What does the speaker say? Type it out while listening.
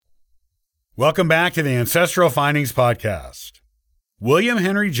Welcome back to the Ancestral Findings Podcast. William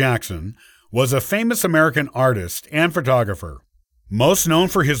Henry Jackson was a famous American artist and photographer. Most known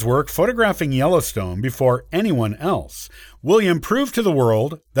for his work photographing Yellowstone before anyone else, William proved to the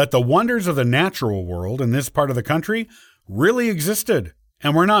world that the wonders of the natural world in this part of the country really existed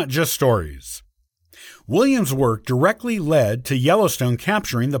and were not just stories. William's work directly led to Yellowstone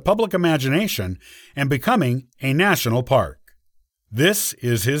capturing the public imagination and becoming a national park. This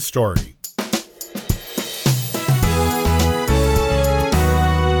is his story.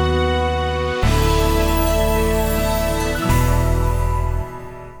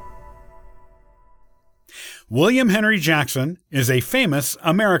 William Henry Jackson is a famous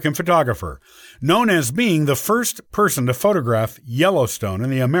American photographer, known as being the first person to photograph Yellowstone in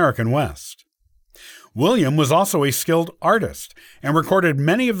the American West. William was also a skilled artist and recorded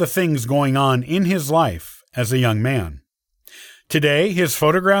many of the things going on in his life as a young man. Today, his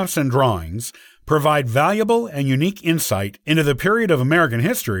photographs and drawings provide valuable and unique insight into the period of American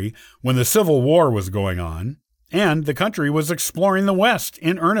history when the Civil War was going on, and the country was exploring the West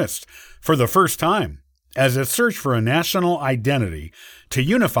in earnest for the first time, as it searched for a national identity to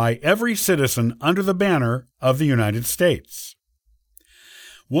unify every citizen under the banner of the United States.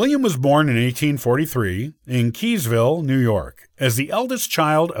 William was born in 1843 in Keysville, New York, as the eldest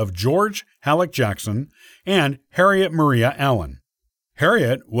child of George Halleck Jackson and Harriet Maria Allen.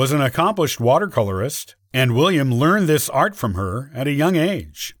 Harriet was an accomplished watercolorist, and William learned this art from her at a young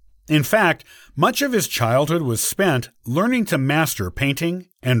age. In fact, much of his childhood was spent learning to master painting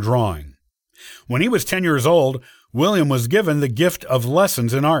and drawing. When he was 10 years old, William was given the gift of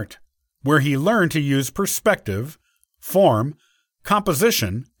lessons in art, where he learned to use perspective, form,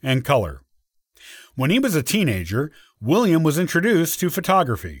 composition, and color. When he was a teenager, William was introduced to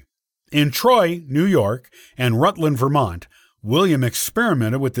photography. In Troy, New York, and Rutland, Vermont, William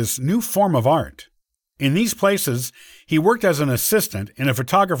experimented with this new form of art. In these places, he worked as an assistant in a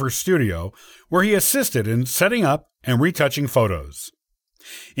photographer's studio where he assisted in setting up and retouching photos.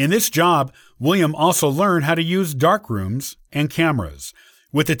 In this job, William also learned how to use darkrooms and cameras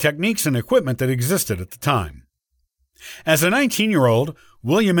with the techniques and equipment that existed at the time. As a 19-year-old,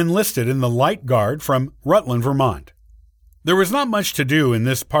 William enlisted in the Light Guard from Rutland, Vermont. There was not much to do in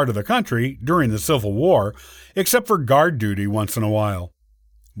this part of the country during the Civil War, except for guard duty once in a while.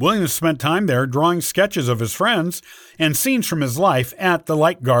 William spent time there drawing sketches of his friends and scenes from his life at the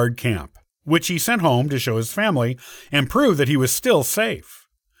Light Guard camp, which he sent home to show his family and prove that he was still safe.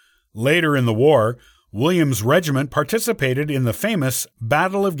 Later in the war, William's regiment participated in the famous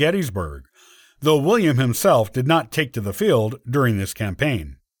Battle of Gettysburg, though William himself did not take to the field during this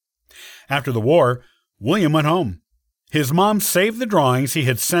campaign. After the war, William went home. His mom saved the drawings he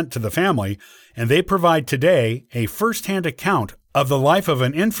had sent to the family, and they provide today a first-hand account of the life of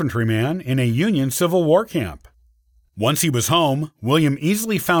an infantryman in a Union Civil War camp. Once he was home, William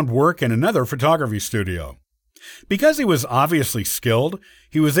easily found work in another photography studio. Because he was obviously skilled,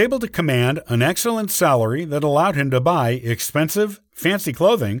 he was able to command an excellent salary that allowed him to buy expensive, fancy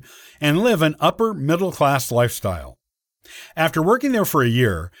clothing and live an upper-middle-class lifestyle. After working there for a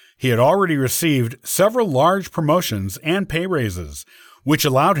year, he had already received several large promotions and pay raises, which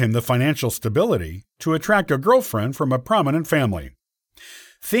allowed him the financial stability to attract a girlfriend from a prominent family.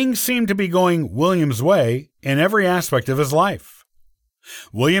 Things seemed to be going William's way in every aspect of his life.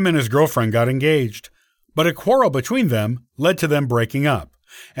 William and his girlfriend got engaged, but a quarrel between them led to them breaking up,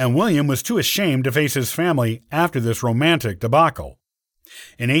 and William was too ashamed to face his family after this romantic debacle.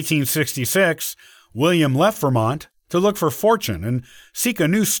 In 1866, William left Vermont to look for fortune and seek a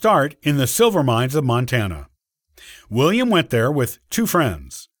new start in the silver mines of Montana. William went there with two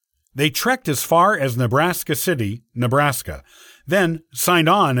friends. They trekked as far as Nebraska City, Nebraska, then signed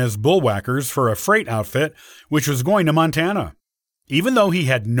on as bullwhackers for a freight outfit which was going to Montana. Even though he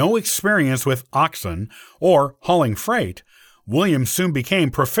had no experience with oxen or hauling freight, William soon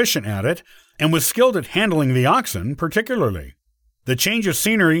became proficient at it and was skilled at handling the oxen particularly. The change of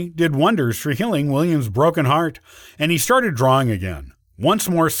scenery did wonders for healing William's broken heart, and he started drawing again, once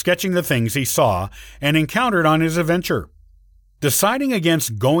more sketching the things he saw and encountered on his adventure. Deciding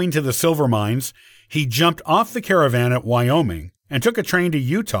against going to the silver mines, he jumped off the caravan at Wyoming and took a train to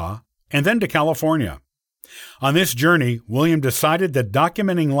Utah and then to California. On this journey, William decided that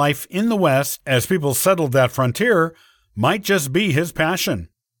documenting life in the West as people settled that frontier might just be his passion.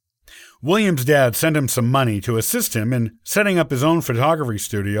 William's dad sent him some money to assist him in setting up his own photography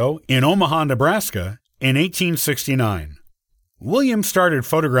studio in Omaha, Nebraska in 1869. William started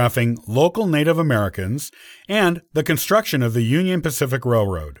photographing local Native Americans and the construction of the Union Pacific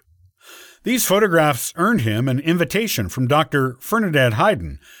Railroad. These photographs earned him an invitation from Dr. Ferdinand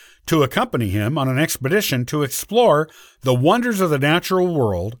Hayden to accompany him on an expedition to explore the wonders of the natural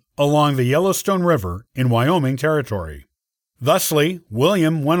world along the Yellowstone River in Wyoming Territory. Thusly,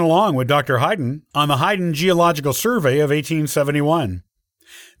 William went along with Dr. Hayden on the Hayden Geological Survey of 1871.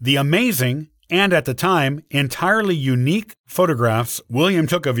 The amazing, and at the time, entirely unique photographs William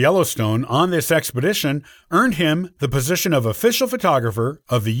took of Yellowstone on this expedition earned him the position of official photographer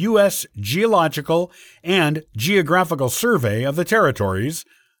of the U.S. Geological and Geographical Survey of the Territories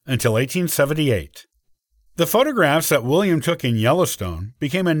until 1878. The photographs that William took in Yellowstone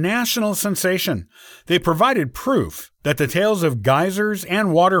became a national sensation. They provided proof that the tales of geysers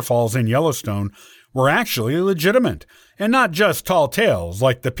and waterfalls in Yellowstone were actually legitimate, and not just tall tales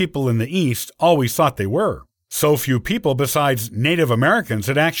like the people in the East always thought they were. So few people besides Native Americans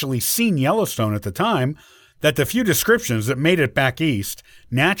had actually seen Yellowstone at the time that the few descriptions that made it back east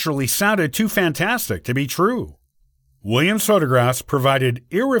naturally sounded too fantastic to be true. William's photographs provided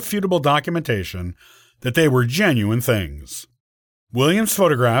irrefutable documentation that they were genuine things. William's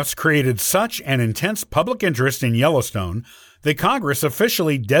photographs created such an intense public interest in Yellowstone that Congress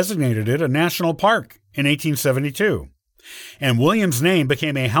officially designated it a national park in 1872, and William's name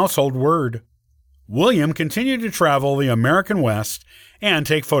became a household word. William continued to travel the American West and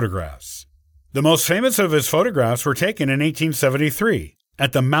take photographs. The most famous of his photographs were taken in 1873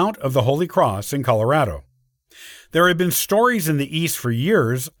 at the Mount of the Holy Cross in Colorado. There had been stories in the East for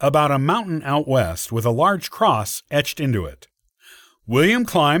years about a mountain out west with a large cross etched into it. William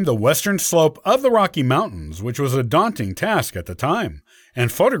climbed the western slope of the Rocky Mountains, which was a daunting task at the time,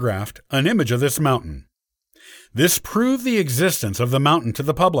 and photographed an image of this mountain. This proved the existence of the mountain to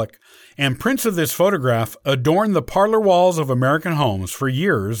the public, and prints of this photograph adorned the parlor walls of American homes for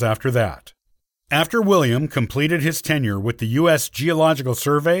years after that. After William completed his tenure with the U.S. Geological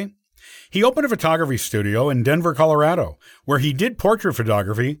Survey, he opened a photography studio in Denver, Colorado, where he did portrait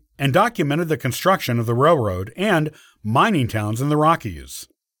photography and documented the construction of the railroad and mining towns in the Rockies.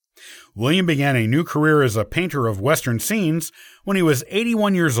 William began a new career as a painter of Western scenes when he was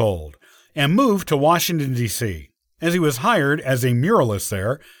 81 years old and moved to Washington, D.C., as he was hired as a muralist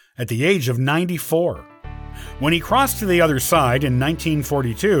there at the age of 94. When he crossed to the other side in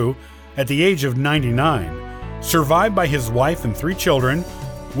 1942, at the age of 99, survived by his wife and 3 children,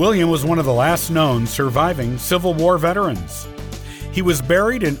 William was one of the last known surviving Civil War veterans. He was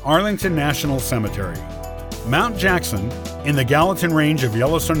buried in Arlington National Cemetery. Mount Jackson, in the Gallatin Range of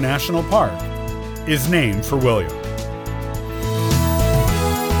Yellowstone National Park, is named for William.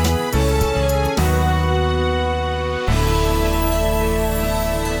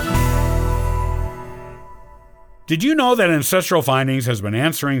 Did you know that Ancestral Findings has been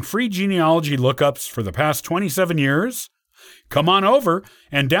answering free genealogy lookups for the past 27 years? Come on over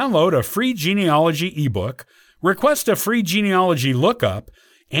and download a free genealogy ebook, request a free genealogy lookup,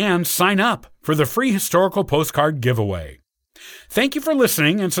 and sign up for the free historical postcard giveaway. Thank you for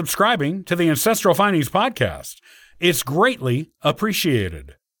listening and subscribing to the Ancestral Findings podcast. It's greatly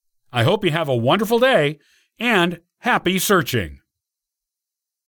appreciated. I hope you have a wonderful day and happy searching.